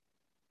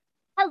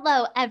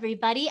Hello,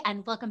 everybody,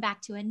 and welcome back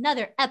to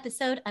another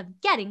episode of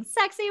Getting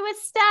Sexy with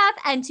Steph.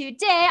 And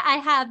today I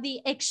have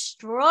the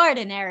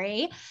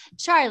extraordinary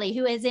Charlie,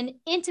 who is an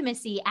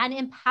intimacy and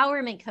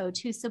empowerment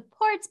coach who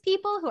supports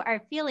people who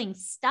are feeling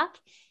stuck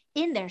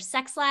in their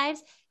sex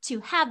lives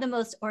to have the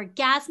most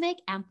orgasmic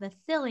and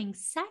fulfilling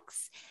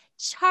sex.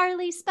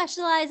 Charlie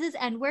specializes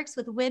and works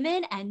with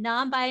women and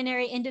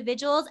non-binary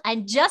individuals.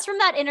 And just from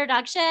that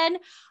introduction,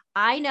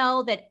 I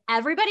know that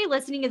everybody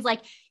listening is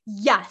like,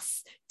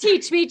 yes,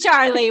 teach me,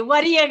 Charlie.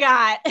 What do you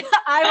got?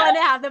 I want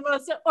to have the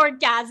most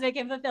orgasmic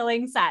and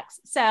fulfilling sex.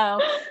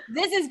 So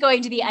this is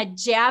going to be a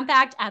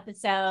jam-packed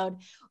episode.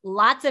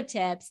 Lots of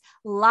tips,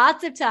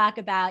 lots of talk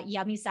about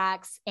yummy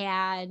sex.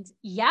 And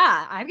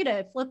yeah, I'm going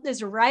to flip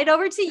this right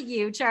over to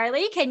you,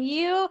 Charlie. Can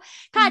you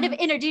kind of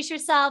introduce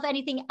yourself?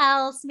 Anything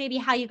else? Maybe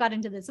how you got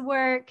into this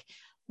work?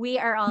 We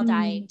are all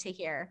dying to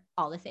hear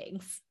all the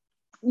things.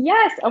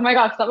 Yes. Oh my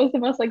gosh. That was the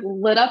most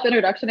lit up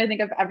introduction I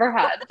think I've ever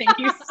had. Thank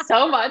you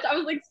so much. I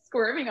was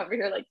squirming over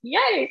here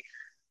yay.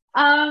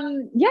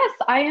 Yes,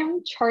 I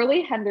am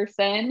Charlie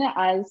Henderson.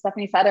 As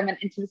Stephanie said, I'm an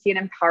intimacy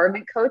and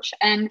empowerment coach.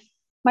 And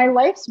my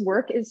life's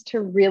work is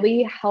to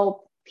really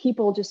help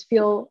people just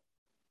feel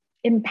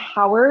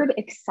empowered,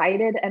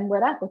 excited, and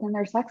lit up within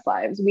their sex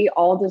lives. We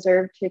all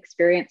deserve to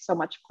experience so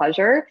much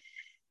pleasure.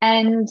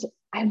 And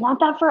I want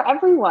that for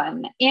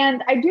everyone.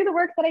 And I do the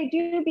work that I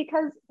do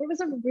because it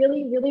was a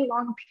really, really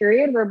long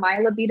period where my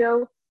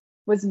libido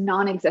was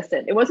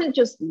non-existent. It wasn't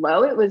just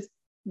low, it was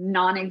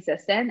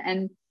non-existent.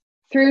 And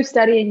through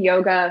studying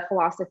yoga,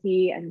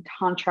 philosophy, and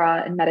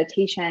tantra and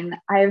meditation,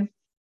 I've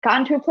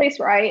gotten to a place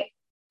where I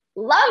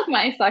love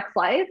my sex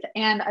life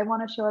and I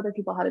want to show other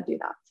people how to do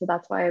that. So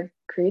that's why I've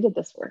created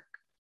this work.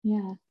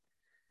 Yeah.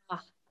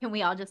 Can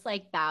we all just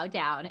bow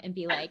down and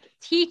be like,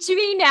 teach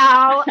me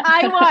now.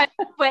 I want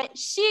what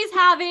she's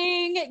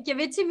having. Give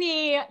it to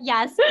me.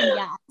 Yes.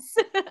 Yes.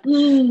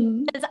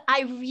 Because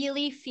I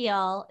really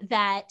feel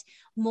that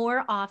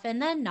more often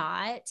than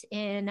not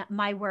in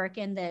my work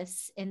in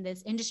this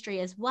industry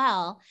as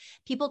well,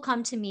 people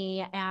come to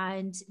me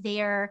and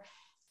they're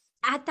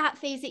at that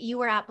phase that you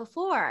were at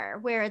before,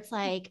 where it's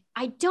like,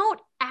 I don't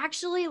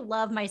actually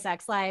love my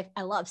sex life.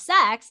 I love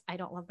sex. I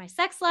don't love my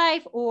sex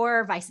life,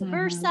 or vice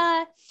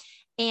versa.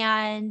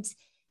 And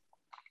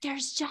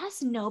there's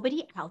just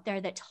nobody out there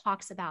that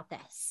talks about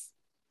this.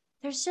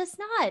 There's just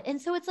not.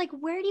 And so it's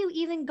where do you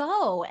even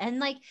go?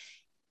 And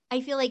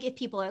I feel like if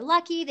people are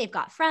lucky, they've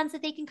got friends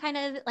that they can kind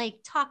of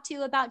talk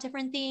to about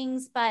different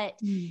things, but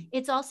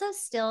it's also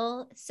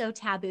still so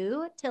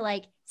taboo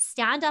to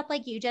stand up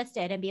like you just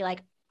did and be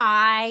like,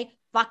 I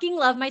fucking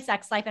love my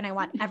sex life and I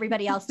want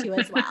everybody else to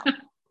as well.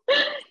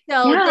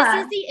 So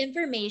this is the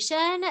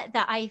information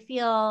that I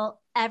feel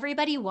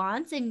everybody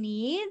wants and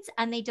needs,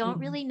 and they don't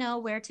really know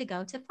where to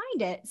go to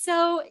find it.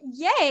 So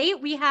yay,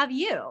 we have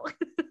you.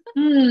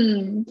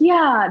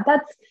 Yeah,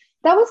 that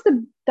was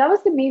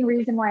the main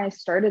reason why I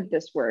started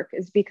this work,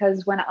 is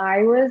because when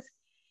I was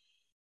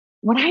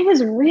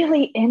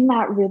really in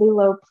that really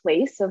low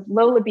place of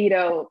low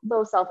libido,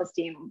 low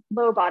self-esteem,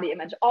 low body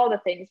image, all the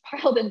things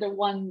piled into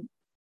one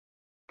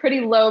pretty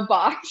low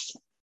box,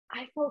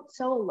 I felt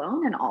so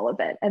alone in all of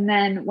it. And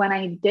then when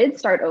I did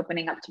start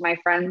opening up to my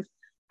friends,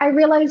 I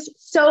realized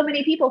so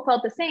many people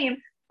felt the same,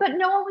 but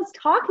no one was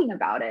talking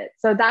about it.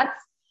 So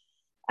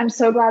I'm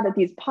so glad that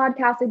these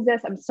podcasts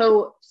exist. I'm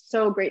so,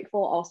 so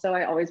grateful. Also,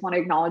 I always want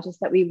to acknowledge this,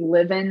 that we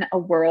live in a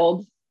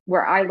world,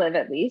 where I live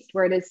at least,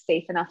 where it is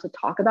safe enough to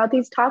talk about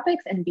these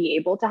topics and be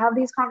able to have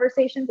these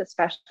conversations,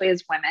 especially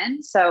as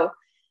women. So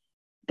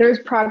there's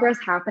progress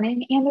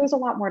happening and there's a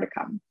lot more to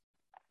come.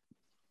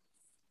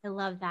 I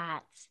love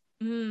that.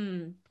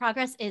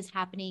 Progress is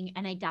happening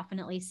and I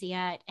definitely see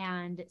it.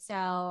 And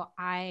so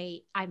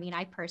I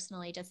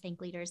personally just think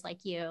leaders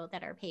like you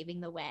that are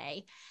paving the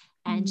way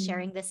and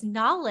sharing this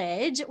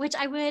knowledge, which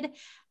I would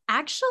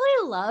actually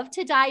love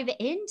to dive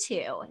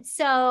into.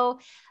 So,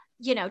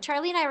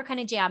 Charlie and I were kind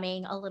of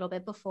jamming a little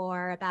bit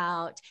before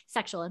about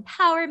sexual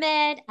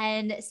empowerment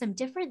and some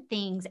different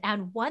things.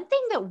 And one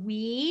thing that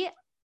we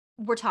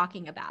were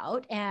talking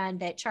about,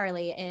 and that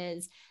Charlie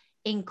is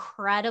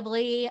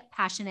incredibly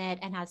passionate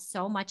and has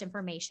so much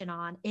information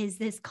on, is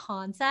this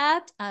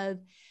concept of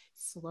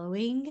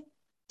slowing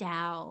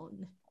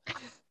down.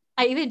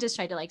 I even just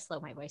tried to slow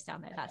my voice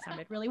down there. That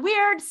sounded really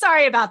weird.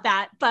 Sorry about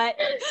that. But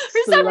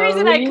for some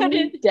reason I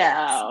couldn't.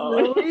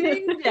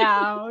 Slowing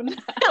down.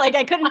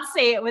 I couldn't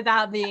say it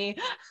without the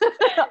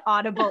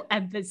audible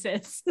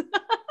emphasis.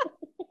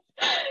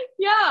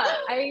 Yeah.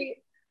 I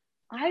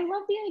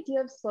love the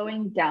idea of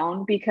slowing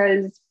down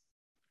because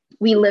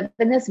we live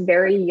in this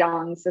very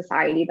young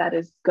society that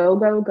is go,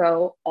 go,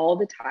 go all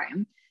the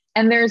time.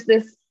 And there's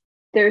this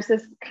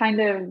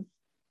kind of,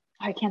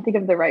 I can't think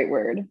of the right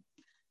word.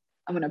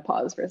 I'm going to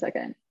pause for a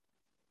second.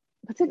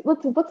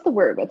 What's the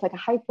word? It's a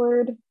hype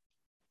word,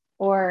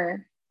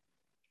 or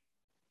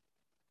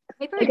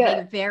hype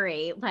word,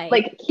 very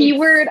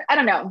keyword. I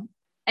don't know.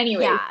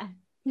 Anyway. Yeah.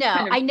 No,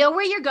 kind of. I know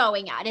where you're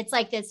going at. It's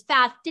this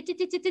fast.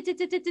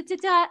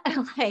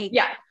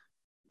 Yeah.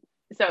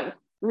 So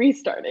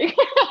restarting.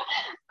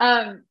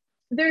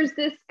 there's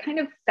this kind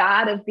of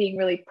fad of being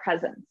really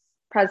present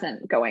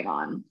going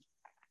on.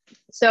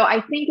 So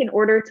I think in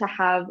order to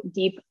have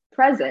deep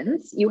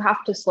presence, you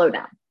have to slow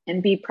down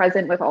and be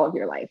present with all of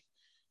your life.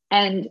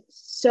 And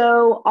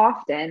so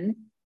often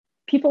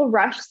people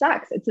rush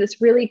sex. It's this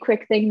really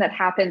quick thing that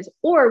happens,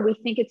 or we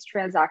think it's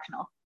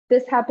transactional.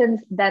 This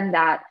happens, then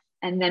that,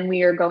 and then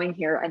we are going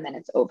here, and then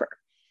it's over.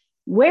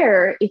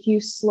 Where if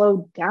you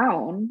slow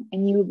down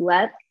and you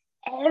let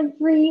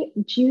every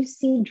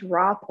juicy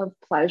drop of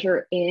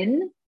pleasure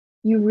in,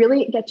 you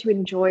really get to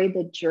enjoy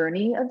the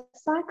journey of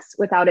sex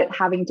without it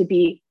having to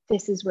be,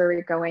 this is where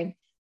we're going,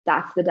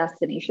 that's the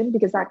destination,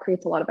 because that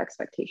creates a lot of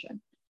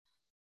expectation.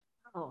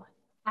 Oh,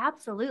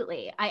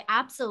 absolutely. I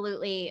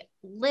absolutely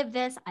live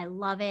this. I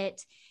love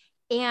it.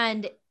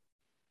 And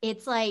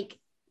it's like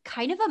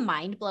kind of a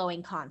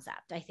mind-blowing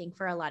concept, I think,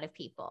 for a lot of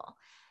people.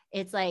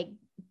 It's like,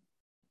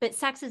 but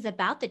sex is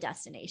about the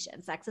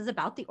destination. Sex is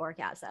about the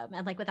orgasm.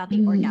 And like without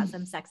the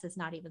orgasm, sex is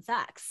not even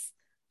sex,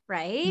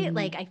 right?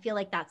 Like, I feel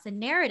like that's the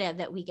narrative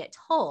that we get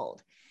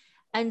told.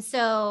 And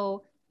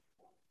so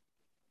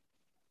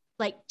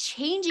like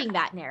changing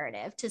that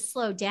narrative to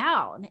slow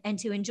down and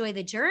to enjoy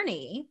the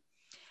journey,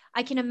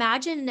 I can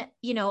imagine,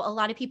 you know, a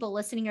lot of people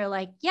listening are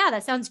like, yeah,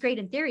 that sounds great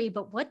in theory,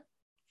 but what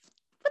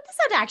does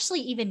that actually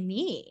even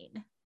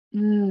mean?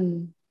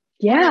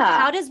 Yeah.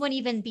 Like, how does one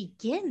even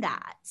begin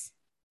that?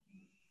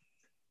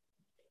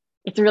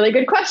 It's a really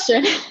good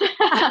question.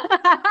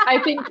 I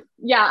think,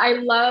 yeah, I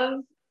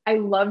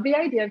love the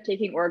idea of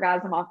taking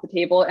orgasm off the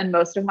table. And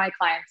most of my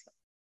clients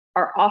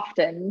are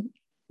often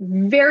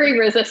very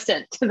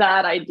resistant to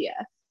that idea,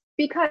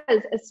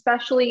 because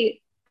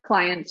especially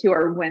clients who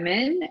are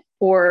women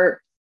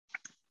or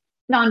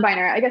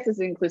non-binary, I guess this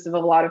is inclusive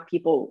of a lot of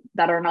people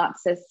that are not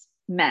cis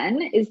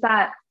men, is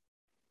that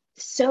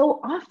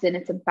so often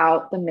it's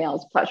about the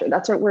male's pleasure.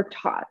 That's what we're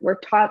taught. We're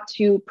taught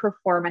to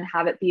perform and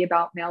have it be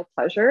about male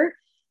pleasure.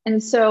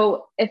 And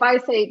so if I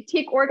say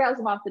take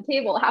orgasm off the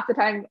table, half the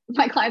time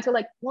my clients are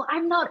like, well,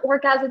 I'm not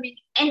orgasming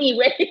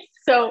anyway.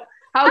 So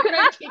how can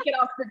I take it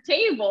off the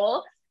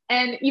table?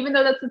 And even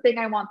though that's the thing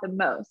I want the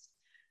most,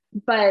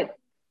 but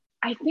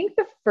I think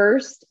the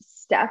first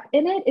step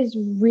in it is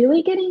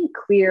really getting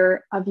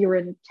clear of your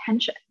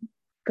intention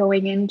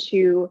going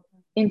into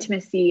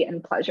intimacy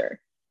and pleasure.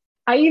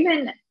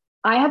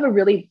 I have a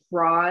really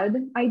broad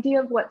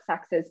idea of what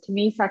sex is. To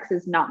me, sex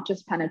is not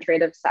just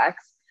penetrative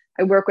sex.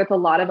 I work with a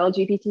lot of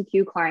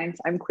LGBTQ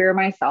clients. I'm queer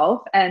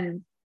myself,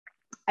 and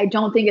I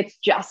don't think it's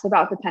just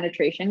about the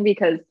penetration,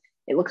 because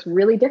it looks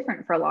really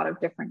different for a lot of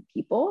different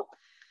people.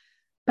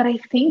 But I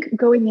think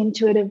going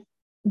into it of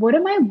what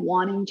am I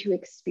wanting to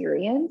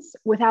experience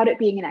without it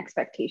being an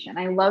expectation?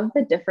 I love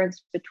the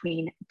difference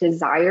between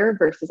desire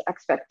versus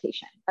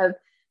expectation. Of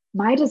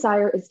my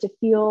desire is to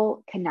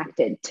feel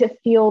connected, to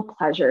feel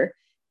pleasure,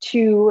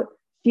 to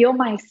feel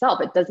myself.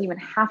 It doesn't even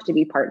have to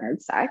be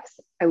partnered sex.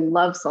 I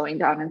love slowing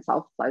down and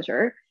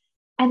self-pleasure.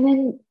 And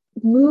then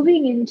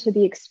moving into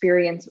the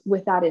experience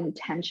with that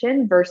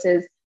intention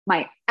versus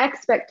my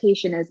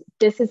expectation is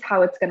this is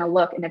how it's going to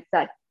look. And if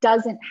that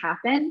doesn't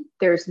happen,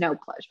 there's no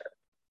pleasure.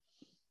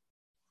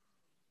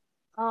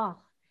 Oh,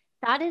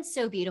 that is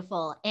so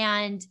beautiful.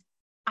 And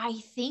I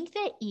think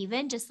that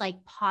even just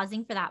like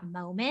pausing for that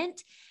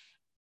moment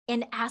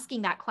and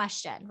asking that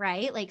question,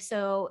 right? Like,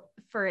 so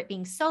for it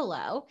being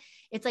solo,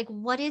 it's like,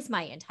 what is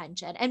my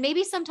intention? And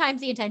maybe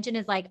sometimes the intention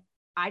is like,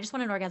 I just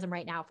want an orgasm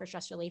right now for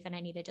stress relief. And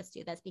I need to just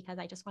do this because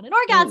I just want an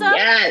orgasm.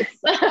 Yes.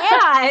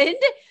 And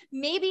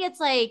maybe it's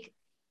like,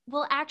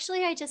 well,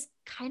 actually, I just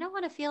kind of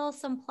want to feel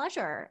some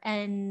pleasure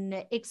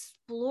and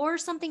explore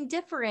something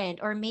different,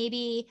 or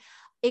maybe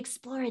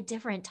explore a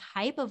different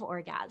type of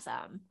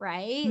orgasm,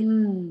 right?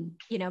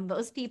 You know,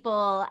 most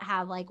people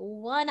have like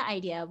one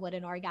idea of what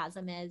an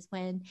orgasm is,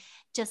 when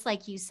just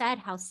like you said,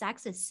 how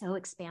sex is so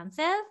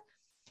expansive,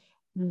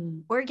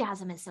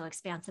 orgasm is so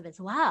expansive as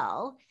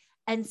well.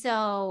 And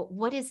so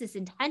what is this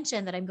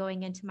intention that I'm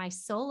going into my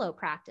solo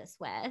practice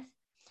with?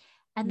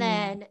 And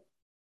then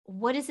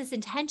what is this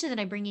intention that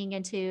I'm bringing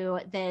into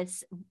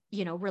this,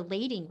 you know,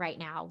 relating right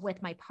now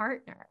with my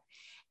partner?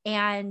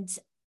 And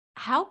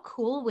how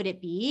cool would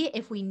it be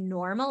if we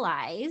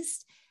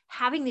normalized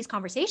having these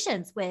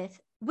conversations with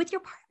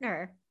your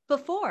partner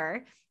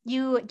before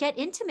you get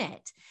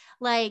intimate?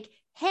 Like,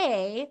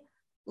 hey,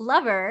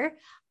 lover,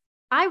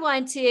 I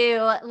want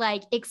to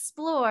like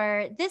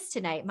explore this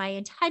tonight. My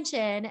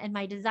intention and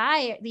my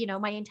desire, you know,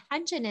 my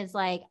intention is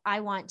like,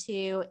 I want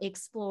to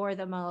explore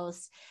the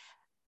most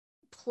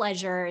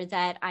pleasure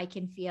that I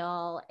can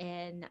feel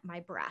in my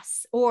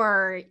breasts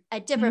or a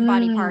different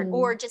body part,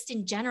 or just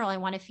in general, I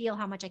want to feel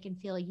how much I can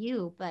feel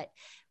you. But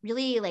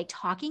really like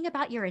talking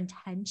about your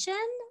intention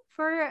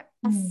for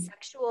a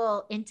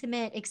sexual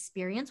intimate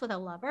experience with a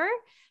lover,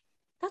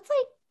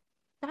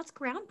 that's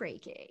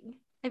groundbreaking.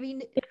 I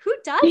mean, who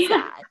does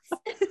that?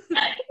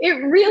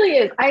 It really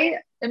is. I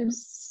am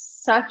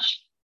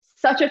such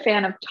a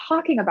fan of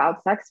talking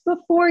about sex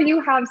before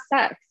you have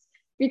sex.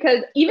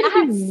 Because even if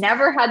you've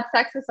never had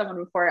sex with someone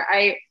before,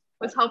 I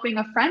was helping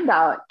a friend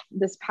out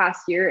this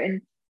past year, and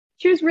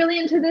she was really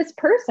into this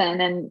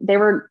person and they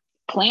were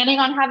planning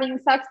on having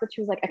sex, but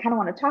she was like, I kind of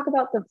want to talk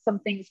about some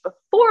things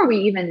before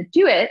we even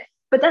do it.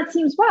 But that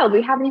seems wild.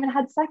 We haven't even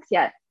had sex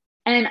yet.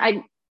 And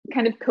I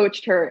kind of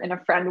coached her in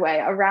a friend way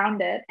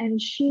around it.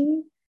 And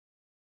she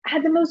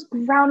had the most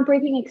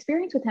groundbreaking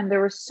experience with him.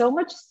 There was so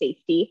much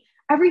safety.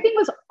 Everything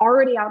was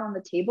already out on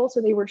the table. So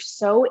they were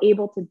so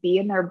able to be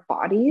in their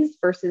bodies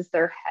versus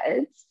their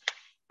heads.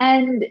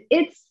 And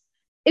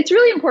it's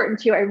really important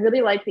too. I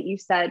really like that you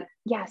said,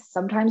 yes,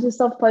 sometimes with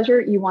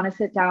self-pleasure, you want to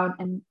sit down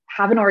and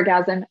have an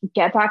orgasm,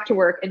 get back to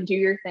work and do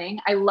your thing.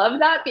 I love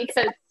that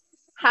because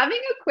having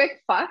a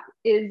quick fuck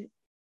is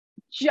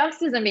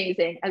just as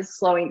amazing as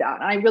slowing down.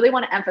 And I really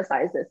want to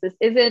emphasize this. This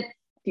isn't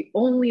the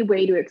only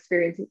way to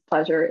experience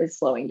pleasure is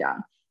slowing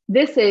down.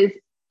 This is,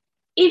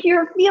 if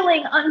you're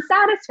feeling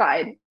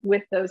unsatisfied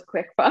with those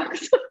quick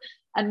fucks,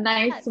 a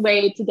nice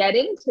way to get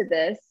into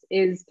this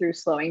is through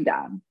slowing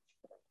down.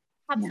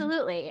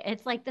 Absolutely. Yeah.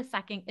 It's like a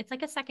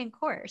second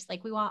course.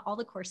 Like we want all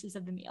the courses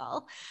of the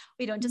meal.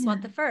 We don't just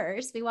want the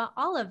first, we want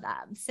all of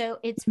them. So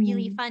it's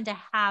really fun to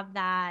have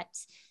that.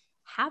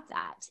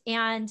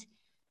 And,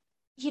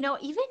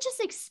 even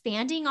just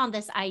expanding on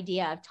this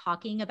idea of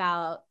talking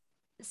about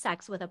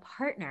sex with a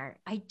partner,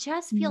 I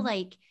just feel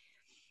like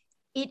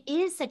it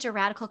is such a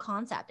radical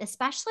concept,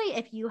 especially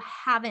if you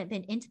haven't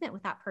been intimate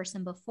with that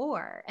person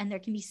before. And there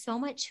can be so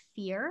much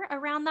fear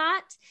around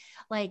that.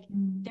 Like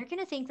they're going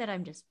to think that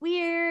I'm just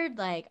weird.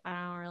 Like,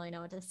 I don't really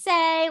know what to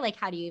say. Like,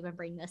 how do you even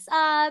bring this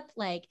up?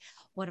 Like,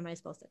 what am I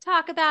supposed to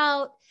talk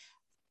about?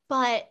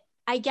 But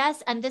I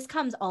guess, and this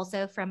comes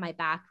also from my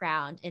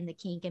background in the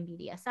kink and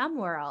BDSM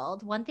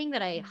world. One thing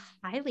that I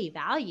highly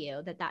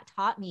value that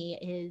taught me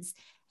is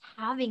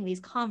having these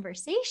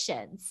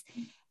conversations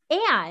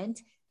and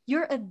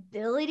your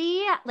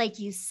ability, like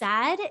you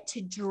said,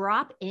 to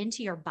drop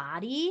into your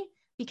body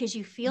because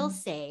you feel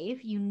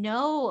safe,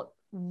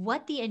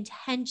 what the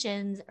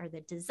intentions or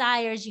the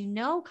desires,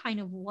 kind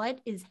of what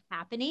is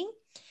happening.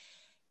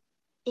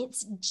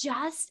 It's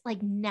just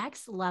like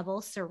next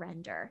level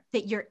surrender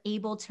that you're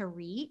able to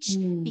reach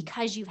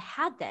because you've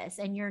had this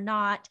and you're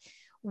not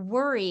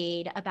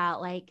worried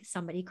about like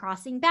somebody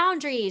crossing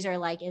boundaries or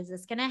like, is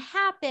this going to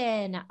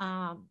happen?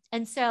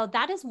 And so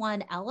that is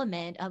one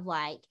element of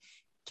like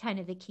kind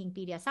of the kink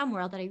BDSM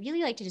world that I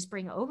really like to just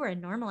bring over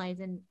and normalize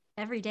in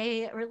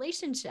everyday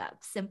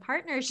relationships and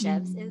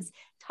partnerships is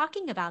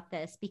talking about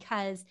this,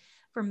 because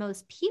for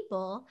most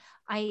people,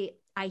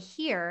 I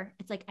hear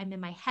it's like, I'm in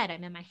my head.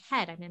 And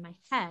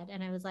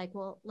I was like,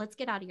 well, let's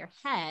get out of your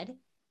head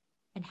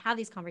and have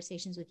these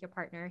conversations with your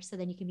partner. So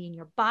then you can be in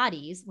your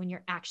bodies when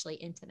you're actually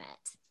intimate.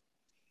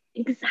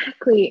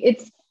 Exactly.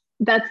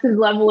 That's the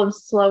level of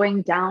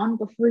slowing down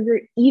before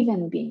you're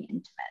even being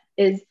intimate,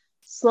 is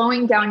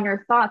slowing down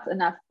your thoughts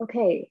enough.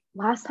 Okay,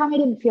 last time I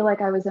didn't feel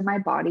like I was in my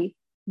body.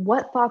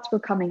 What thoughts were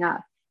coming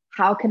up?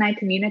 How can I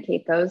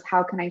communicate those?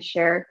 How can I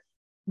share?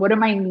 What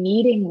am I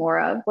needing more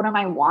of? What am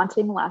I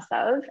wanting less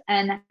of?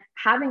 And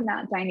having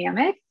that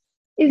dynamic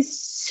is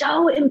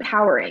so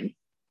empowering.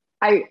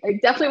 I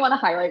definitely want to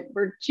highlight,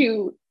 we're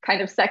two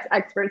kind of sex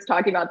experts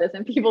talking about this,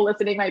 and people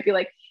listening might be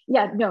like,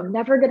 yeah, no,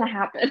 never going to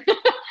happen.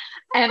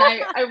 And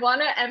I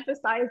want to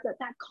emphasize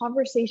that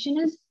conversation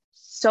is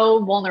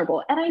so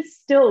vulnerable. And I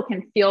still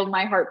can feel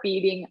my heart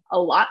beating a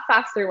lot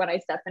faster when I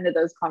step into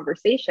those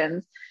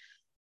conversations.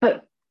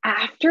 But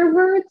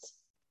afterwards,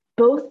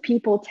 both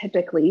people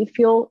typically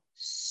feel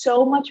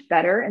so much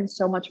better and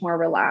so much more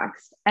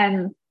relaxed.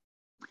 And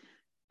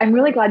I'm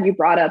really glad you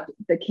brought up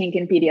the kink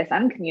and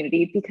BDSM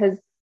community, because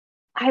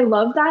I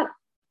love that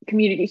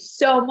community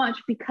so much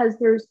because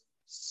there's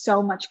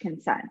so much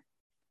consent.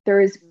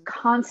 There is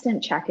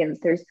constant check-ins,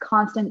 there's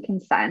constant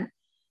consent.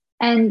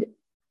 And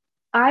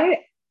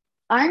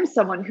I'm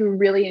someone who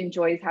really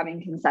enjoys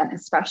having consent,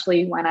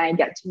 especially when I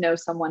get to know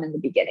someone in the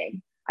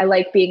beginning. I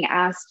like being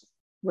asked,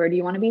 where do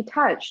you want to be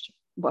touched?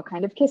 What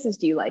kind of kisses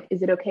do you like?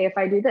 Is it okay if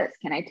I do this?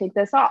 Can I take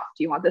this off?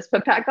 Do you want this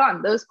put back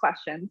on? Those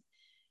questions.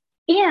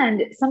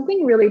 And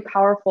something really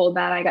powerful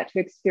that I got to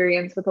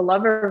experience with a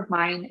lover of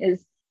mine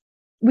is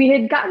we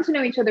had gotten to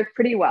know each other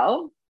pretty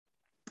well.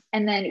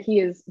 And then he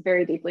is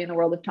very deeply in the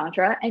world of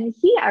Tantra. And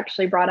he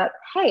actually brought up,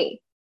 hey,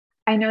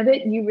 I know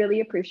that you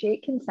really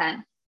appreciate consent.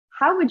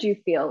 How would you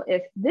feel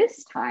if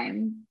this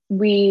time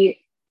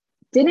we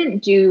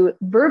didn't do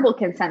verbal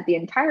consent the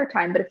entire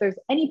time, but if there's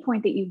any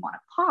point that you want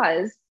to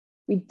pause,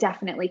 we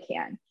definitely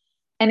can.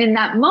 And in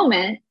that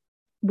moment,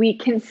 we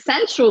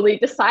consensually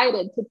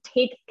decided to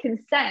take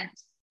consent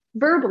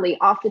verbally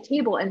off the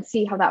table and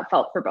see how that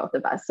felt for both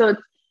of us. So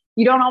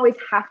you don't always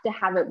have to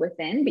have it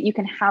within, but you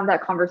can have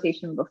that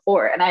conversation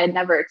before. And I had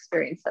never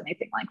experienced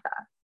anything like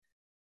that.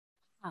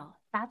 Oh,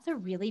 that's a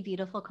really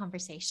beautiful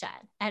conversation.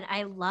 And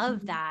I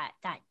love that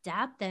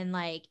depth and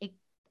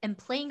and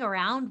playing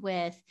around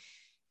with,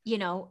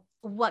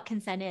 what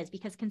consent is,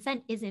 because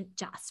consent isn't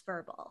just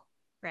verbal,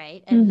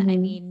 right? And I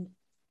mean,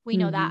 we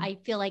know that. I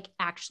feel like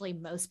actually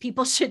most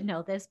people should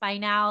know this by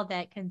now,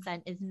 that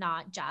consent is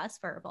not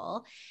just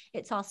verbal.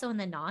 It's also in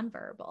the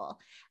nonverbal.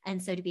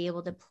 And so to be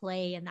able to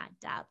play in that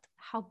depth,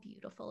 how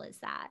beautiful is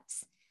that?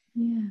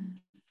 Yeah.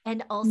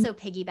 And also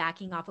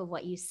piggybacking off of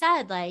what you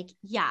said, like,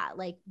 yeah,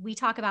 like we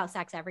talk about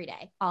sex every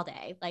day, all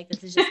day. Like,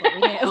 this is just what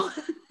we do.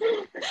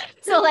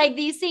 So like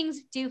these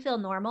things do feel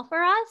normal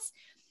for us.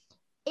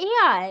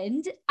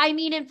 And I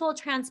mean, in full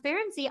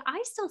transparency,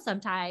 I still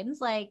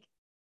sometimes like,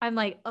 I'm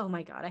like, oh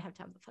my God, I have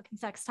to have a fucking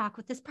sex talk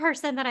with this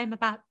person that I'm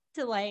about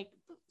to like,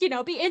 you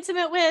know, be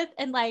intimate with.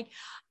 And like,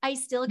 I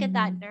still get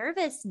that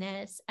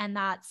nervousness, and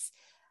that's,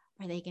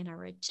 are they going to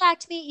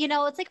reject me? You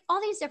know, it's like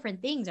all these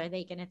different things. Are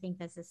they going to think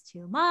this is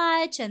too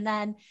much? And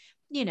then,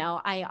 you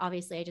know, I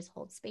just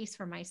hold space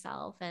for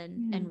myself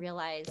and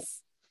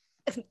realize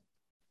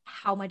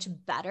how much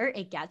better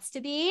it gets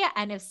to be.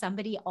 And if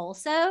somebody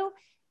also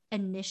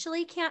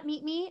initially can't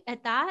meet me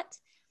at that,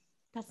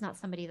 that's not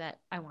somebody that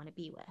I want to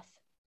be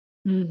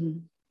with. Mm-hmm.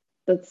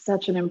 That's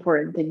such an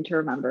important thing to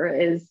remember,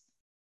 is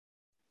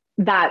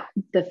that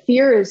the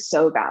fear is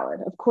so valid.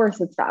 Of course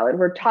it's valid.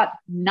 We're taught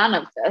none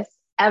of this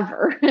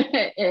ever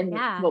in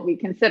what we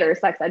consider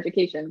sex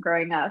education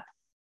growing up.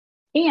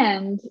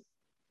 And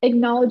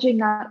acknowledging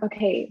that,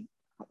 okay,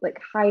 like,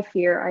 hi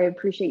fear, I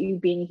appreciate you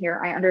being here.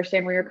 I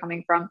understand where you're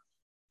coming from.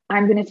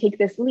 I'm going to take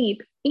this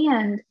leap.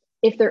 And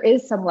if there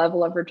is some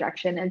level of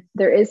rejection and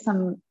there is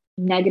some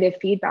negative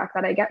feedback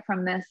that I get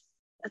from this,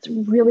 that's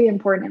really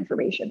important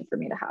information for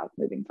me to have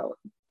moving forward.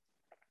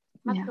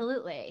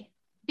 Absolutely. Yeah.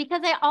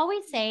 Because I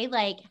always say,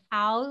 like,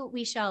 how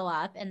we show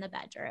up in the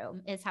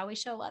bedroom is how we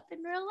show up in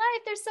real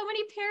life. There's so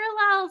many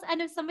parallels.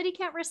 And if somebody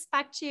can't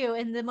respect you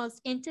in the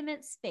most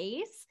intimate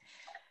space,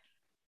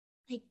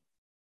 like,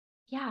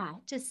 yeah,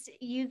 just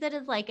use it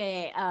as like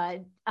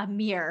a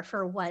mirror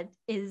for what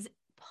is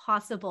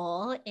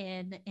possible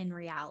in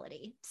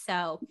reality.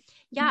 So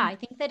yeah, I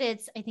think that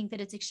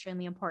it's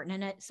extremely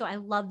important. And so I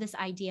love this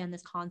idea and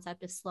this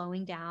concept of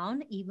slowing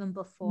down even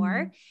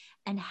before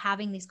and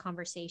having these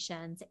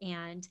conversations.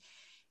 And,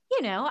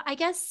 you know, I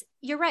guess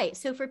you're right.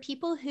 So for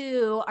people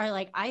who are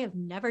like, I have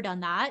never done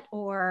that,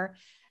 or,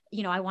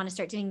 you know, I want to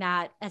start doing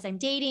that as I'm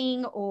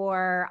dating,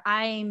 or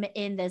I'm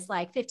in this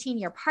like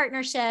 15-year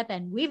partnership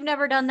and we've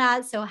never done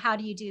that. So how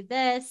do you do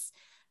this?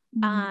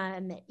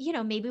 You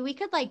know, maybe we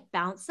could like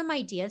bounce some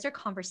ideas or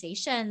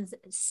conversations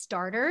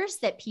starters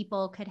that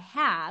people could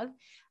have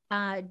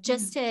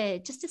just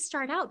to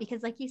start out,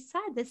 because like you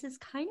said, this is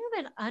kind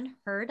of an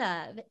unheard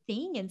of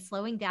thing in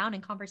slowing down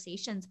in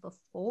conversations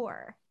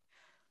before.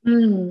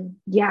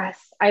 Yes,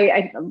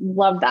 I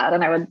love that.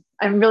 And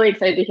I'm really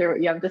excited to hear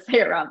what you have to say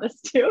around this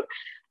too.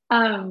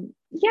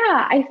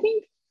 Yeah, I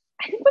think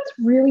what's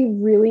really,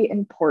 really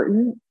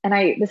important,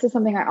 and this is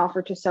something I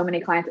offer to so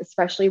many clients,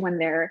 especially when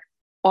they're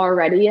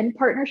already in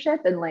partnership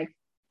and like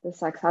the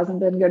sex hasn't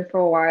been good for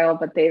a while,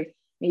 but they've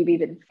maybe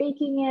been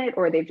faking it,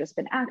 or they've just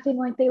been acting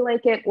like they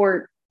like it,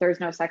 or there's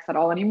no sex at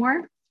all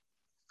anymore.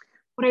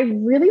 What I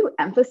really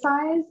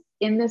emphasize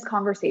in this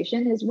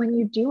conversation is, when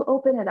you do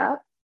open it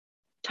up,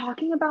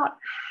 talking about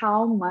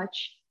how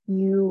much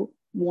you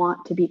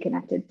want to be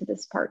connected to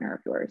this partner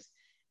of yours,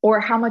 or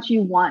how much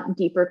you want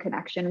deeper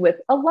connection with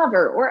a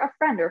lover or a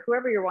friend or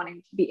whoever you're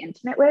wanting to be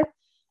intimate with,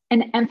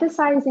 and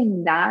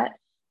emphasizing that,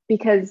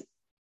 because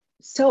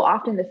so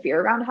often the fear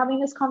around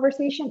having this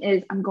conversation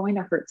is, I'm going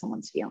to hurt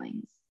someone's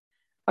feelings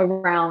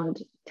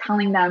around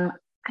telling them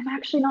I'm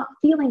actually not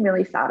feeling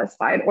really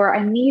satisfied, or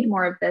I need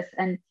more of this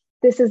and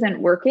this isn't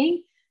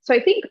working. So I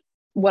think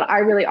what I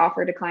really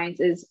offer to clients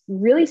is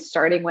really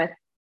starting with,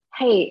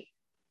 hey,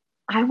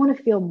 I want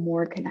to feel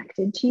more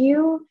connected to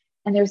you.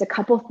 And there's a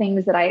couple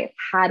things that I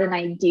had an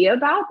idea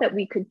about that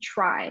we could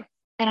try.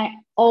 And I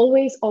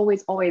always,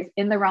 always, always,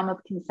 in the realm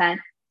of consent,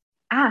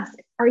 ask,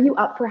 are you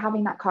up for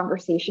having that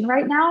conversation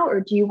right now? Or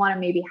do you want to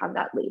maybe have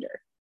that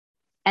later?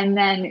 And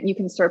then you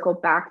can circle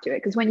back to it.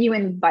 Because when you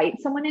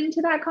invite someone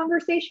into that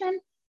conversation,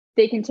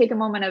 they can take a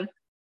moment of,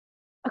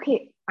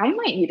 okay, I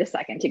might need a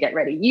second to get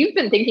ready. You've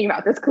been thinking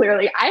about this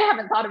clearly. I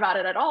haven't thought about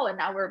it at all. And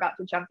now we're about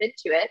to jump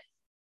into it.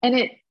 And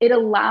it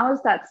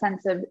allows that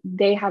sense of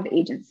they have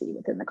agency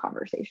within the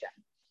conversation.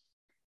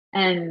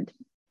 And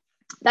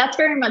that's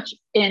very much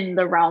in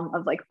the realm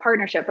of like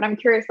partnership. But I'm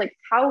curious, like,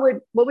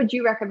 what would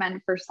you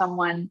recommend for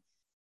someone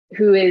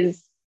who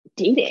is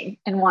dating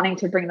and wanting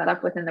to bring that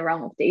up within the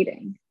realm of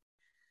dating?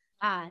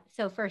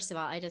 So first of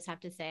all, I just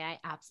have to say, I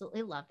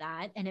absolutely love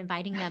that, and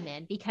inviting them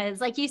in, because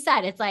like you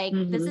said, it's like,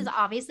 this has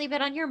obviously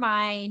been on your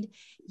mind.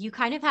 You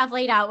kind of have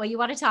laid out what you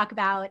want to talk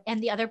about,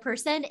 and the other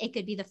person, it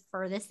could be the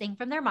furthest thing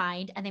from their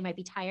mind, and they might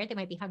be tired. They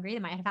might be hungry. They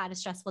might have had a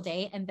stressful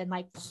day and been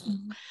like,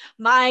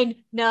 mine,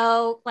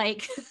 no,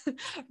 like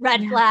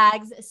red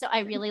flags. So I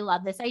really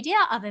love this idea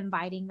of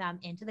inviting them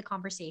into the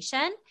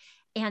conversation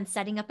and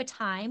setting up a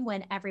time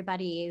when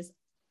everybody's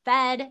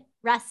fed,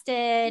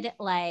 rested,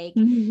 like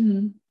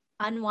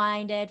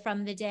unwinded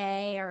from the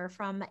day or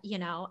from, you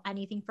know,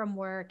 anything from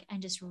work,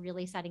 and just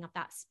really setting up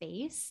that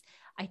space.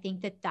 I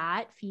think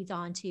that feeds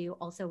on to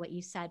also what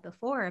you said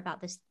before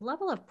about this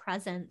level of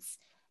presence,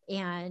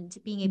 and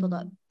being able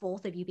to,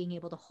 both of you being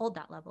able to hold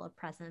that level of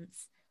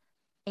presence.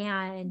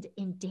 And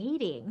in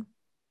dating,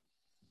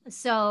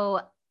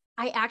 so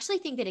I actually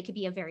think that it could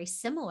be a very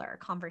similar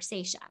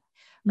conversation,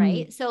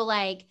 right? So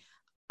like,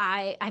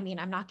 I mean,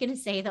 I'm not going to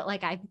say that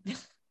like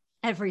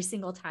every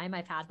single time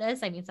I've had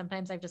this. I mean,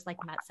 sometimes I've just like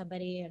met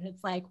somebody and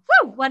it's like,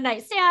 whoo, one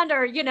night stand,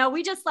 or, you know,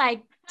 we just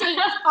like date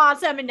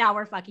awesome. And now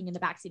we're fucking in the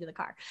backseat of the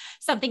car,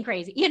 something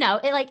crazy, you know,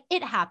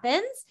 it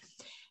happens.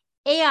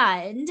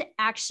 And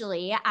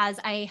actually, as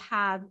I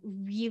have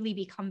really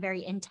become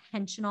very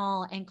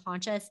intentional and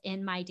conscious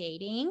in my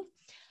dating,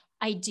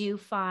 I do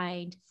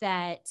find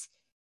that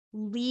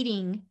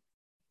literally,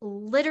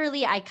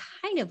 I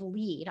kind of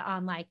lead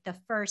on like the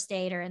first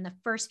date or in the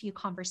first few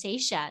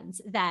conversations,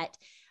 that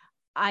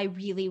I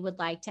really would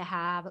like to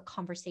have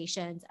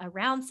conversations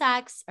around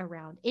sex,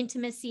 around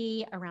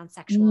intimacy, around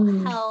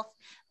sexual health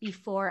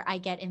before I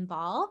get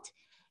involved.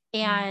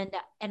 And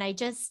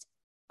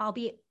I'll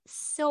be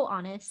so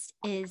honest,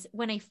 is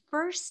when I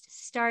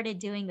first started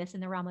doing this in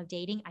the realm of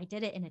dating, I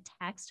did it in a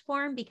text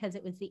form because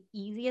it was the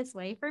easiest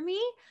way for me,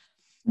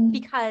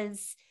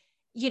 because,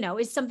 you know,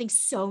 it's something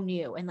so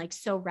new and like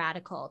so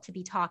radical to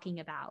be talking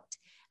about.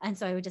 And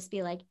so I would just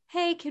be like,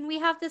 hey, can we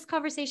have this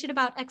conversation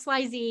about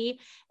XYZ?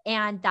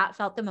 And that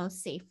felt the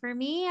most safe for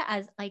me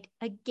as like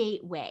a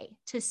gateway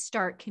to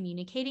start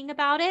communicating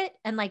about it.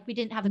 And like, we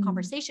didn't have the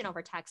conversation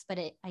over text, but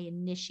I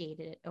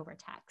initiated it over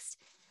text.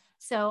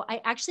 So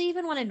I actually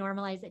even want to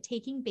normalize that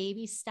taking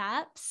baby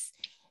steps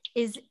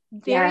is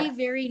very,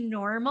 very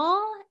normal.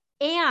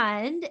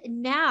 And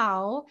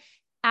now,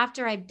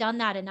 after I've done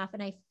that enough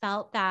and I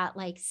felt that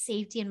like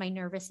safety in my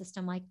nervous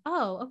system, like,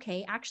 oh,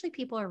 okay, actually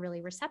people are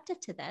really receptive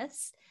to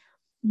this.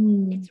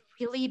 It's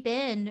really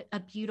been a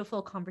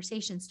beautiful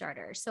conversation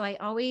starter. So I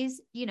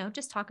always, you know,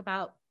 just talk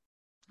about,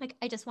 like,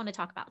 I just want to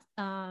talk about,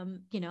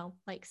 you know,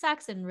 like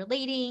sex and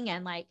relating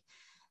and like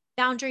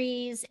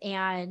boundaries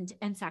and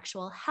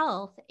sexual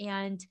health.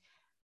 And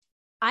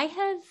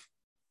I'm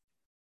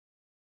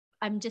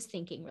just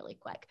thinking really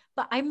quick,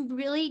 but I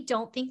really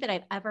don't think that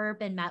I've ever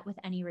been met with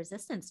any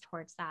resistance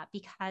towards that,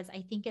 because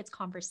I think it's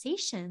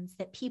conversations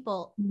that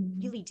people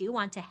really do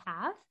want to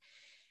have.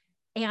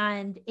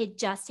 And it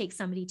just takes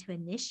somebody to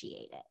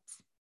initiate it.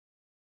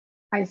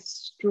 I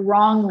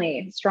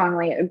strongly,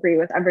 strongly agree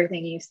with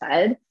everything you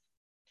said.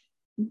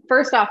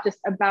 First off, just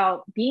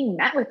about being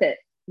met with it.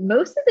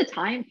 Most of the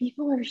time,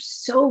 people are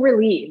so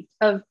relieved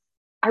of,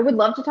 I would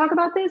love to talk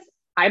about this.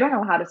 I don't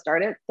know how to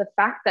start it. The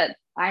fact that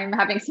I'm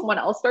having someone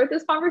else start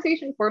this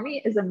conversation for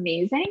me is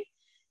amazing.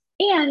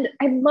 And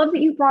I love that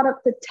you brought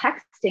up the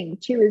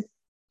texting too, is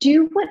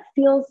do what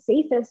feels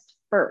safest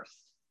first.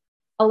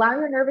 Allow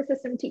your nervous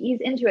system to ease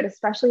into it,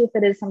 especially if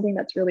it is something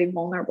that's really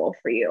vulnerable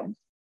for you.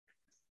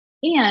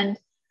 And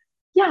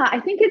yeah, I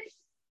think it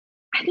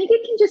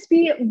can just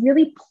be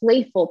really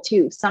playful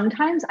too.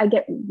 Sometimes I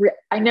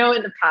know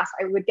in the past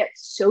I would get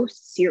so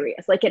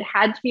serious, like it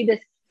had to be this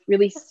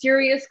really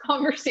serious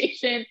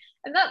conversation,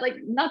 and that like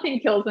nothing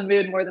kills the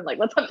mood more than like,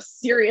 let's have a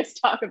serious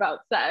talk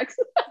about sex.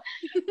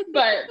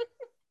 But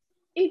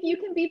if you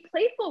can be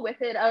playful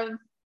with it, of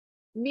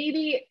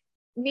maybe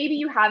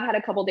you have had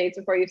a couple dates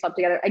before you slept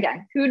together.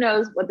 Again, who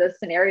knows what the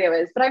scenario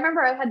is, but I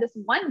remember I had this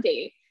one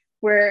date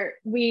where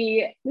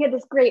we had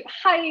this great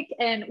hike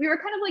and we were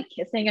kind of like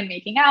kissing and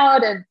making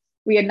out, and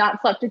we had not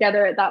slept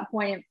together at that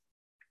point.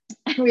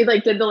 And we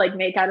like did the like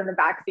make out in the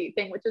backseat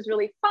thing, which was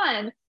really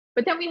fun.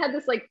 But then we had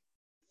this like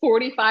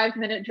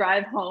 45-minute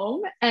drive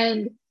home,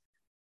 and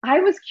I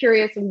was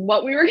curious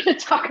what we were going to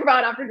talk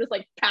about after just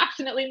like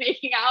passionately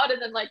making out.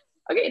 And then like,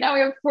 okay, now we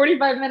have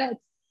 45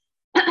 minutes.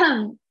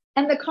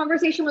 And the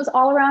conversation was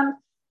all around,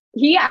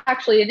 he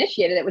actually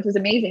initiated it, which was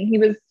amazing.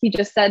 He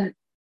just said,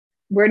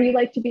 where do you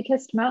like to be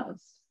kissed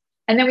most?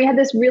 And then we had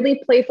this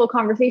really playful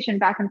conversation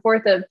back and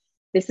forth of,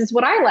 this is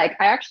what I like.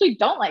 I actually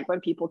don't like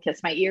when people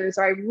kiss my ears,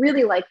 or I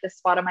really like this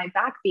spot on my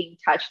back being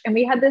touched. And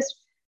we had this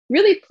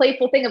really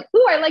playful thing of,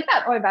 ooh, I like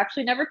that. Oh, I've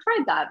actually never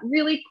tried that.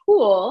 Really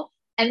cool.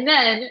 And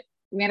then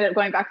we ended up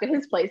going back to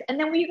his place. And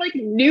then we like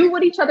knew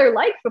what each other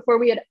liked before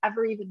we had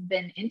ever even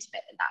been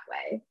intimate in that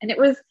way. And it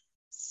was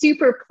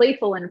super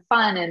playful and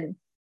fun, and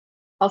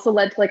also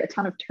led to like a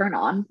ton of turn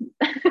on.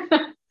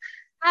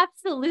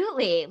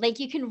 Absolutely. Like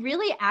you can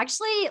really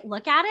actually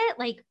look at it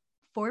like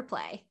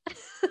foreplay.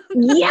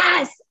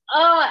 Yes.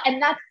 Oh,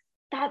 and that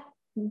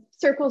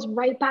circles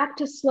right back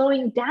to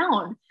slowing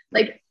down.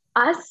 Like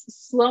us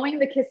slowing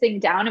the kissing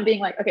down and being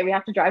like, okay, we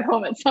have to drive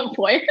home at some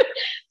point.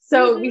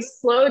 So we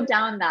slowed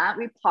down that,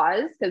 we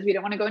paused because we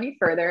don't want to go any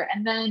further.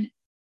 And then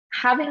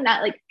having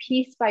that like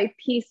piece by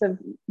piece of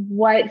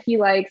what he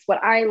likes,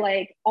 what I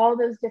like, all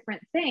those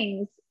different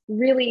things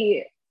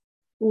really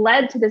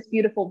led to this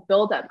beautiful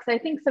buildup. Because I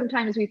think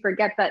sometimes we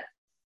forget that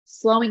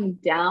slowing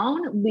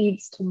down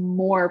leads to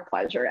more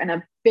pleasure and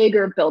a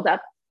bigger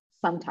buildup.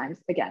 Sometimes,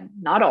 again,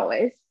 not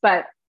always,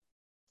 but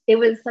it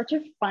was such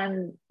a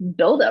fun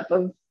buildup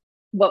of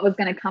what was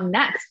going to come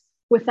next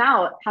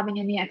without having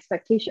any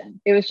expectation.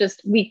 It was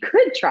just, we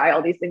could try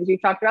all these things we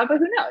talked about, but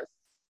who knows?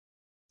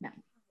 Yeah.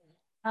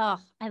 Oh,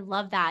 I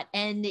love that.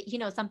 And, you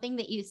know, something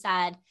that you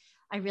said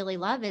I really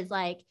love is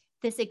like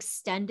this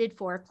extended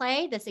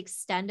foreplay, this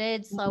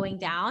extended slowing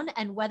down.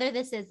 And whether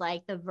this is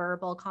like the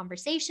verbal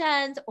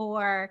conversations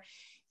or,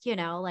 you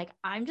know, like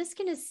I'm just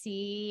going to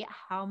see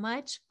how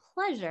much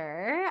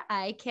pleasure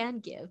I can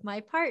give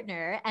my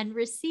partner and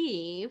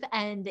receive,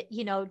 and,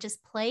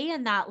 just play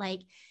in that,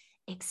 like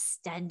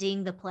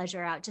extending the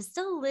pleasure out just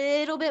a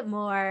little bit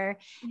more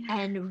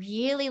and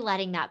really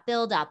letting that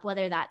build up,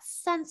 whether that's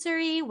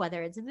sensory,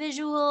 whether it's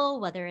visual,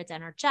 whether it's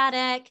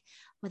energetic,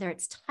 whether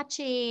it's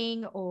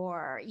touching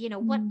or,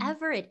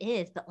 whatever it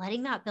is, but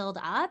letting that build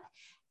up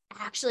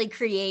actually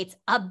creates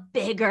a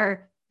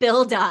bigger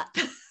buildup.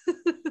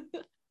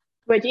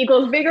 Which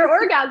equals bigger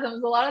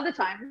orgasms a lot of the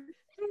time.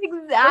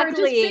 Exactly. Or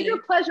just bigger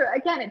pleasure.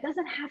 Again, it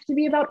doesn't have to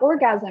be about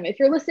orgasm. If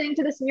you're listening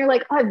to this and you're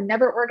like, oh, I've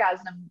never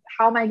orgasmed,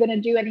 how am I going to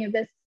do any of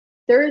this?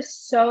 There is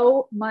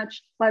so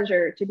much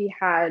pleasure to be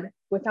had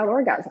without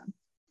orgasm.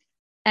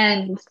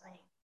 And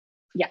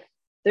yeah,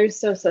 there's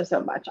so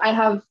much. I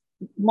have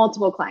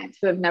multiple clients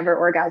who have never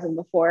orgasmed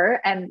before,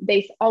 and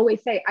they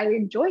always say, I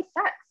enjoy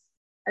sex.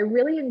 I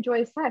really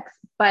enjoy sex,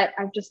 but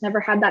I've just never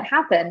had that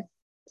happen.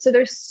 So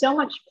there's so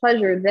much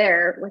pleasure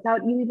there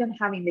without you even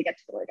having to get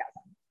to the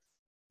orgasm.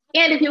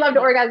 And if you love to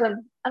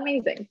orgasm,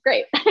 amazing,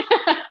 great.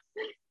 100%.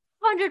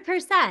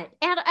 And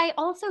I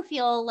also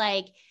feel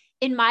like,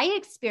 in my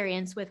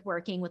experience with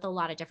working with a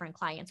lot of different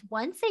clients,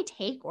 once they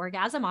take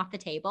orgasm off the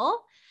table,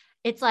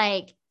 it's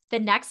like the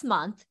next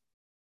month,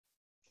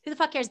 who the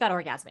fuck cares about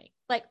orgasming?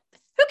 Like,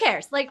 who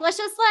cares? Like, let's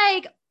just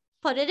like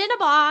put it in a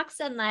box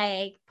and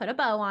like put a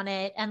bow on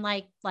it. And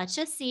like, let's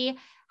just see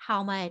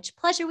how much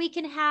pleasure we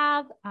can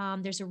have.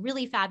 There's a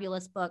really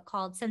fabulous book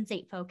called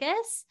Sensate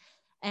Focus,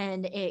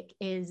 and it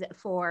is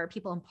for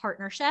people in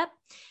partnership.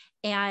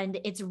 And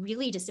it's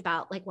really just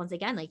about, like, once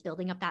again, like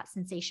building up that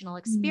sensational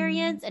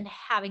experience and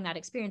having that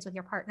experience with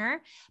your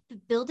partner.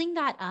 But building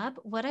that up,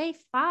 what I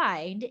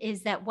find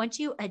is that once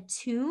you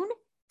attune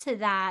to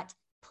that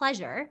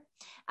pleasure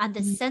and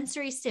the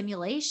sensory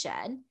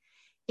stimulation,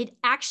 it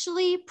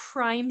actually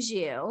primes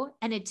you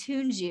and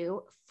attunes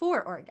you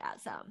for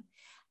orgasm.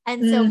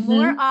 And so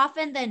more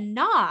often than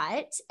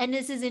not, and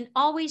this isn't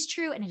always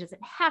true, and it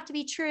doesn't have to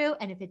be true,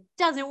 and if it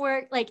doesn't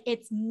work, like,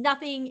 it's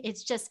nothing,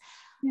 it's just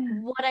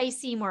what I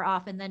see more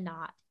often than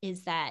not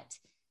is that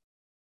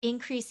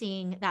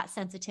increasing that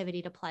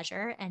sensitivity to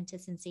pleasure and to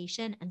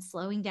sensation and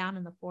slowing down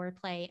in the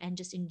foreplay and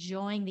just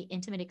enjoying the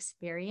intimate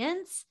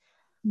experience,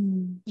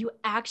 you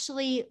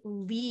actually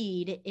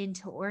lead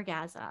into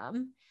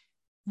orgasm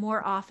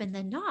more often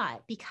than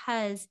not.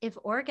 Because if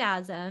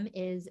orgasm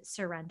is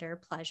surrender,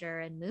 pleasure,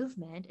 and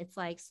movement, it's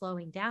like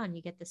slowing down,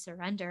 you get the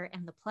surrender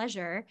and the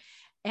pleasure,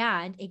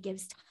 and it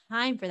gives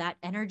time for that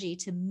energy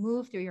to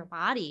move through your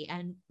body.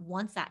 And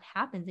once that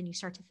happens and you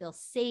start to feel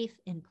safe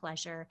in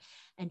pleasure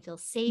and feel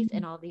safe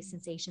in all these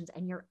sensations,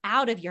 and you're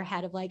out of your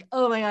head of like,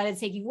 oh my God,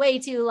 it's taking way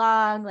too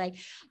long. Like,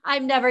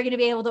 I'm never going to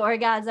be able to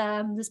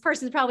orgasm. This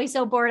person's probably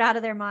so bored out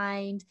of their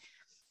mind.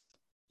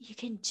 You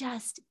can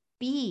just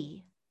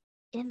be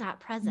in that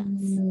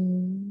presence,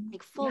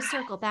 like full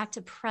circle back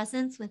to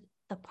presence with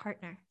the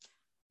partner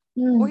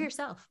or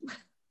yourself.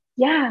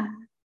 Yeah.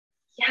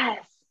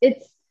 Yes.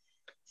 It's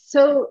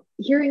so,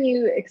 hearing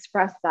you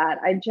express that,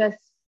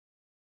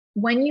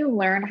 when you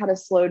learn how to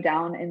slow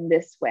down in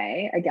this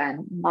way,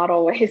 again, not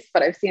always,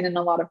 but I've seen in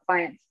a lot of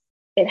clients,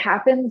 it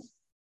happens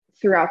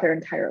throughout their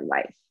entire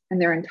life,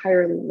 and their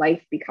entire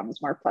life becomes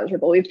more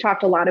pleasurable. We've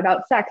talked a lot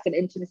about sex and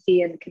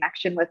intimacy and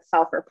connection with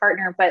self or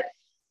partner, but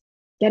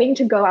getting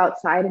to go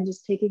outside and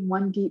just taking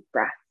one deep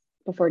breath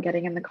before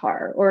getting in the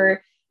car,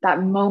 or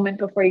that moment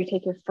before you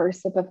take your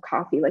first sip of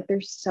coffee. Like,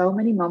 there's so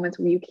many moments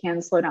where you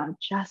can slow down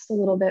just a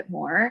little bit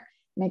more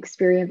and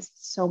experience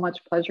so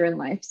much pleasure in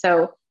life.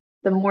 So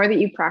the more that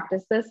you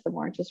practice this, the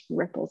more it just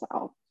ripples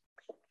out.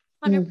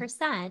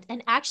 100%.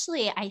 And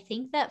actually, I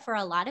think that for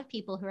a lot of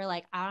people who are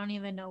like, I don't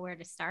even know where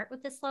to start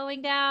with the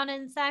slowing down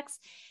in sex,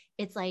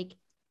 it's like,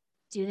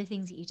 do the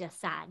things that you just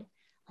said.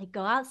 Like,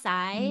 go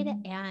outside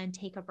and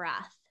take a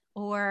breath.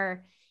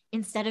 Or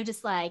instead of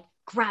just like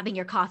grabbing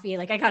your coffee,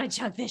 like, I got to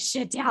chug this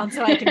shit down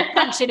so I can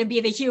function and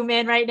be the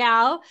human right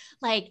now.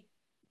 Like,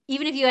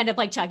 even if you end up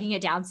like chugging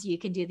it down so you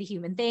can do the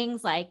human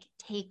things, like,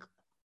 take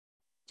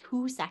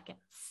 2 seconds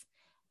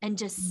and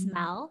just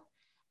smell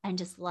and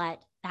just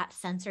let that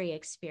sensory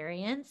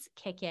experience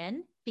kick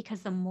in.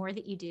 Because the more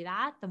that you do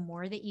that, the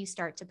more that you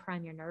start to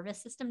prime your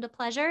nervous system to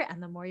pleasure.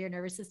 And the more your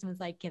nervous system is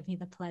like, give me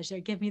the pleasure,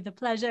 give me the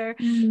pleasure.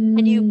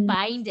 And you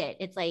find it.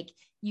 It's like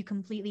you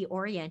completely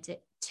orient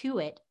it to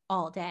it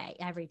all day,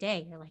 every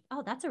day. You're like,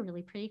 oh, that's a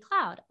really pretty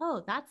cloud.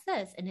 Oh, that's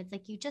this. And it's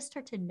like, you just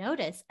start to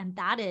notice. And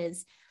that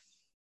is,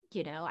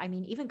 I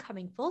mean, even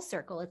coming full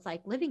circle, it's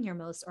like living your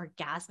most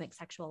orgasmic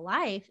sexual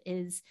life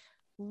is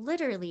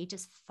literally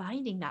just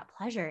finding that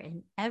pleasure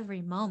in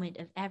every moment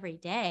of every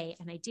day.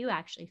 And I do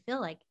actually feel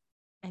like,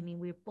 I mean,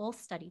 we both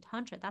studied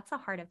Tantra. That's the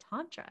heart of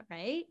Tantra,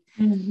 right?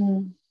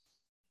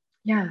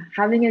 Yeah.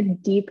 Having a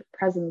deep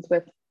presence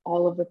with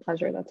all of the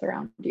pleasure that's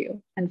around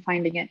you and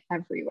finding it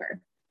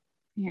everywhere.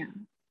 Yeah.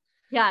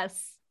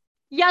 Yes.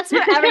 Yes,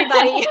 for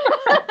everybody.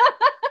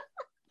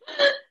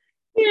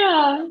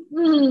 Yeah.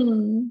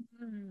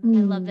 I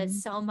love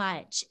this so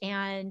much.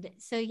 And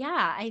so,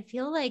 yeah, I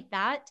feel like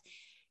that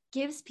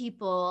gives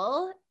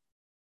people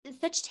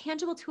such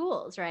tangible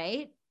tools,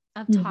 right?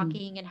 of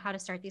talking and how to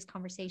start these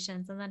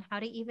conversations, and then how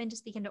to even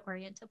just begin to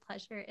orient to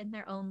pleasure in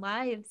their own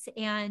lives.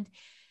 And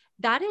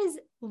that is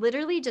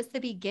literally just the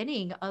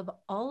beginning of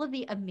all of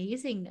the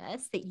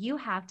amazingness that you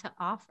have to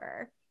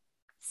offer.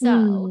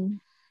 So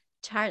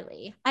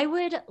Charlie, I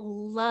would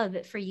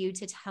love for you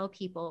to tell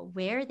people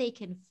where they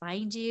can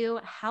find you,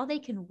 how they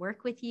can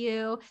work with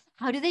you,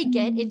 how do they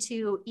get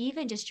into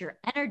even just your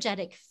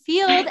energetic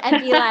field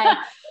and be like,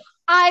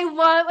 I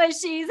want what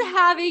she's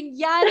having.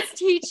 Yes,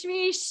 teach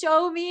me,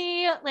 show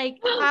me. Like,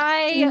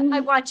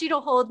 I want you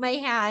to hold my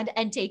hand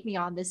and take me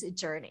on this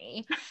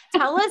journey.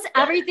 Tell us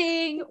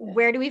everything.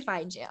 Where do we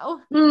find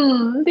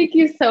you? Thank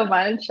you so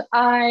much.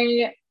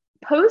 I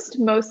post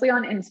mostly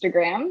on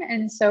Instagram.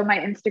 And so my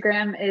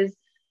Instagram is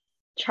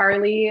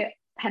Charlie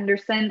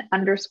Henderson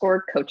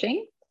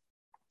 _coaching.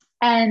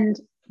 And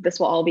this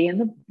will all be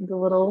in the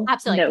little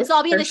Absolutely. notes. This will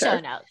all be in the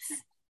show notes.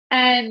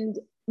 And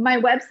my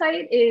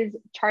website is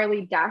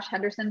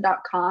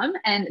charlie-henderson.com.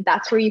 And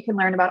that's where you can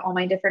learn about all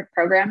my different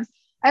programs.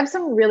 I have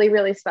some really,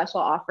 really special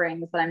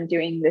offerings that I'm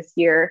doing this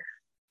year.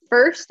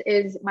 First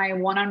is my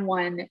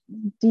one-on-one,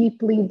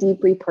 deeply,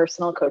 deeply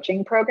personal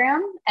coaching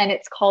program. And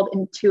it's called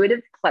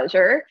Intuitive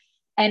Pleasure.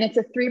 And it's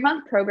a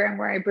 3-month program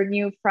where I bring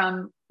you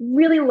from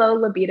really low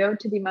libido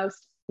to the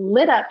most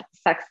lit up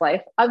sex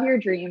life of your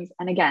dreams.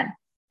 And again,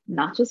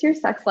 not just your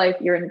sex life,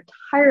 your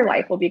entire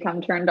life will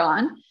become turned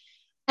on.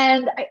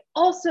 And I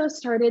also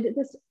started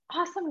this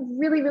awesome,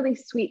 really, really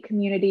sweet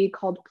community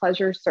called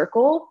Pleasure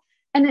Circle.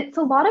 And it's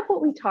a lot of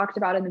what we talked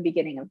about in the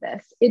beginning of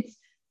this. It's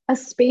a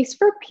space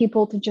for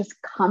people to just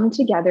come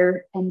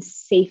together and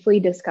safely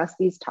discuss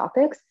these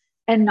topics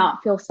and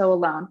not feel so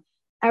alone.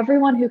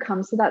 Everyone who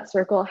comes to that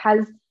circle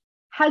has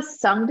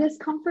some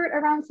discomfort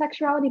around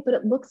sexuality, but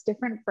it looks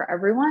different for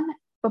everyone.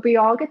 But we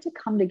all get to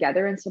come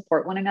together and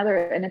support one another.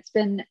 And it's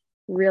been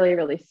really,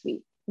 really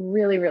sweet.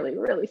 Really, really,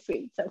 really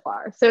sweet so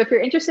far. So if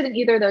you're interested in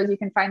either of those, you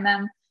can find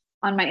them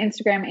on my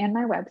Instagram and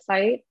my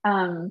website.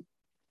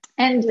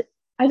 And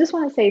I just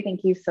want to say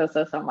thank you so,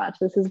 so, so much.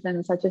 This has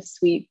been such a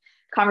sweet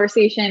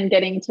conversation,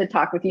 getting to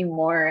talk with you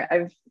more.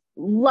 I've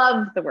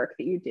loved the work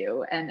that you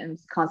do and am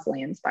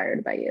constantly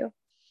inspired by you.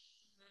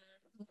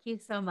 Thank you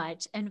so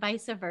much. And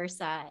vice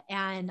versa.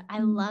 And I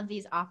love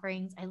these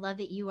offerings. I love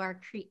that you are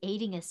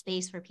creating a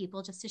space for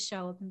people just to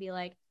show up and be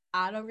like,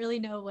 I don't really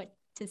know what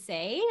to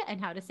say and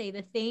how to say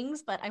the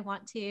things, but I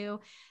want to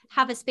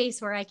have a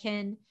space where I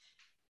can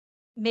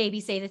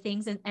maybe say the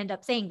things and end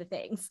up saying the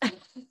things.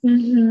 Yeah.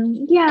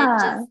 And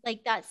just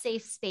like that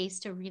safe space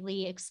to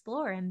really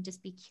explore and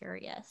just be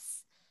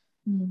curious.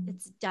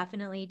 It's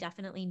definitely,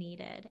 definitely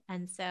needed.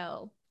 And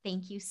so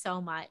thank you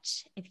so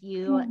much. If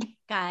you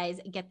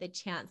guys get the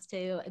chance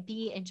to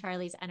be in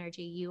Charlie's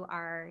energy, you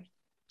are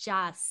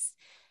just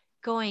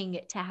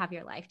going to have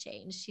your life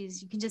change.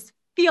 You can just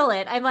feel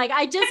it. I'm like,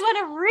 I just want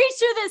to reach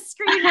through this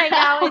screen right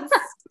now and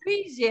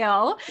squeeze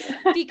you,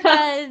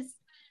 because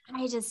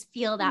I just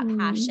feel that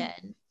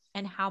passion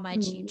and how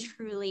much you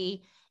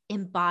truly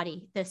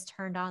embody this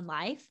turned on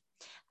life.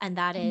 And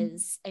that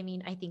is, I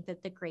mean, I think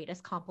that the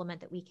greatest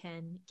compliment that we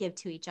can give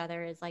to each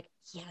other is like,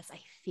 yes, I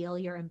feel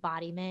your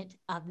embodiment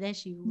of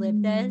this. You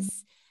live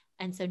this.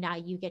 And so now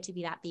you get to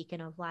be that beacon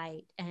of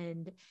light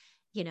and,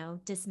 you know,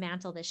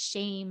 dismantle this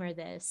shame or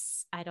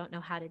this, I don't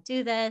know how to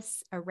do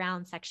this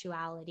around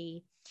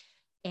sexuality.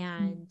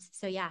 And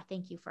so, yeah,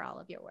 thank you for all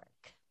of your work.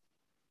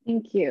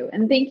 Thank you.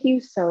 And thank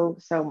you so,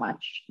 so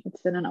much.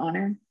 It's been an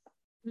honor.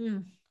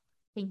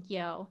 Thank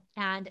you.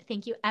 And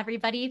thank you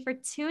everybody for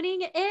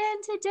tuning in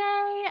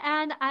today.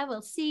 And I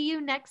will see you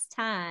next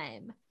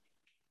time.